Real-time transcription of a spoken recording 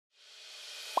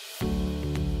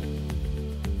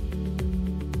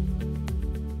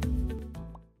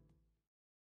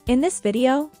In this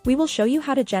video, we will show you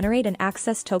how to generate an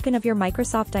access token of your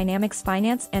Microsoft Dynamics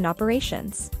Finance and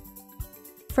Operations.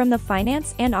 From the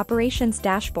Finance and Operations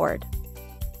dashboard,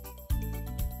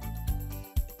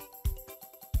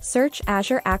 search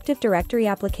Azure Active Directory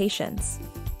Applications.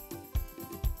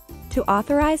 To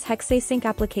authorize HexAsync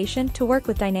application to work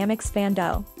with Dynamics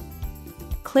Fando,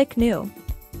 click New.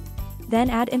 Then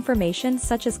add information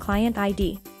such as client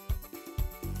ID,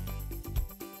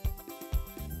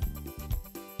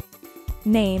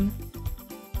 name,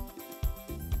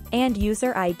 and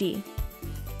user ID.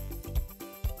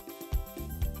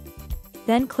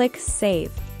 Then click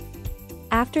Save.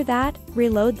 After that,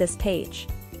 reload this page.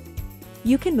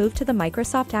 You can move to the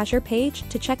Microsoft Azure page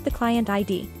to check the client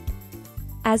ID.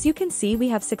 As you can see, we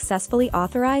have successfully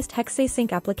authorized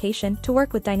HexAsync application to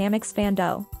work with Dynamics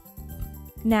Fando.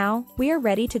 Now, we are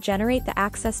ready to generate the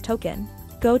access token.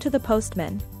 Go to the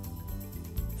Postman.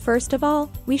 First of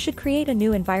all, we should create a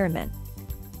new environment.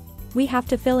 We have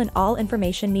to fill in all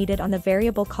information needed on the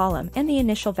variable column and the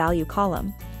initial value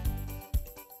column.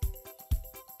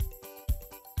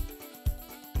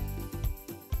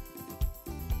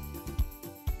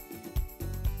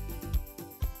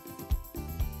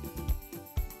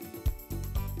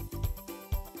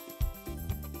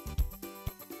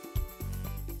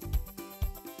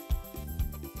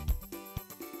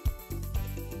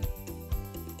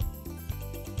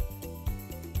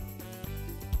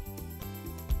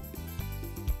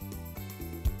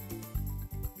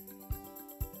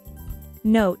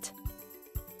 Note: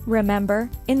 remember,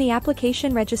 in the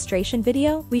application registration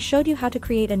video, we showed you how to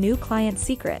create a new client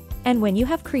secret, and when you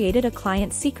have created a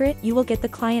client secret, you will get the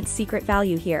client secret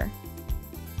value here.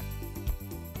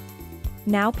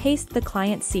 Now paste the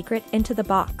client secret into the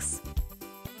box.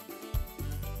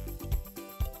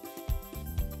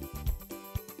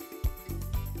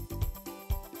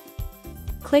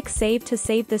 Click Save to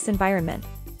save this environment.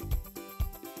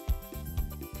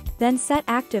 Then set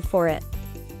active for it.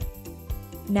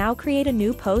 Now create a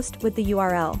new post with the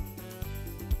URL.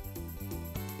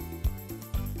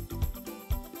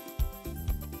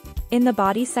 In the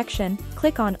body section,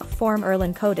 click on Form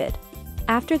Erlang Coded.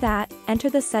 After that, enter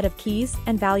the set of keys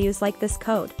and values like this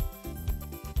code.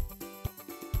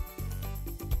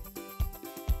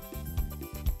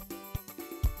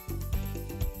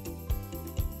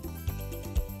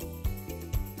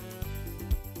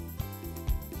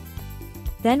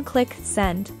 Then click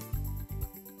Send.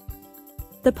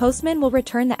 The Postman will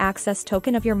return the access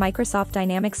token of your Microsoft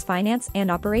Dynamics Finance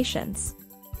and Operations.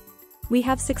 We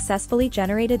have successfully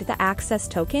generated the access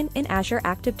token in Azure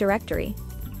Active Directory.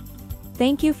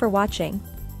 Thank you for watching.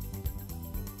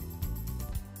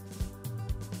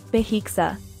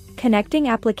 Behexa. Connecting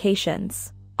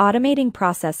applications, automating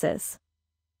processes.